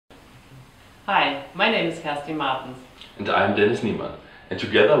Hi, my name is Kerstin Martens. And I'm Niemann. And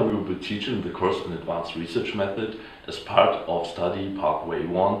together we will be teaching the course on Advanced Research Method as part of Study Pathway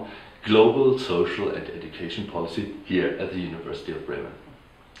 1, Global, Social and Education Policy here at the University of Bremen.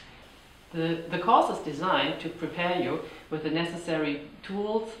 The course is designed to prepare you with the necessary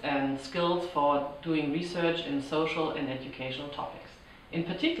tools and skills for doing research in social and educational topics. In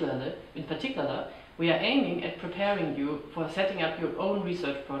particular, we are aiming at preparing you for setting up your own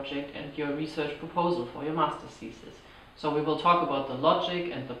research project and your research proposal for your master's thesis. So we will talk about the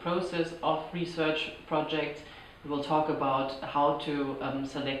logic and the process of research projects. We will talk about how to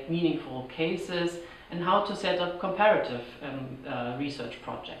select meaningful cases and how to set up comparative research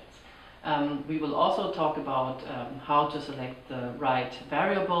projects. We will also talk about how to select the right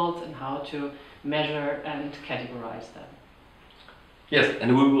variables and how to measure and categorize them. Yes,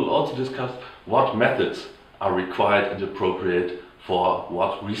 and we will also discuss what methods are required and appropriate for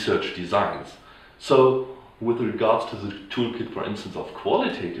what research designs. So, with regards to the toolkit, for instance, of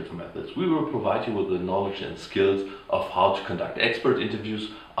qualitative methods, we will provide you with the knowledge and skills of how to conduct expert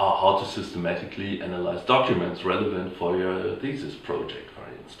interviews or how to systematically analyze documents relevant for your thesis project, for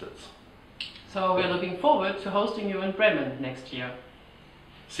instance. So we're looking forward to hosting you in Bremen next year.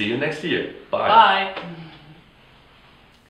 See you next year. Bye. Bye.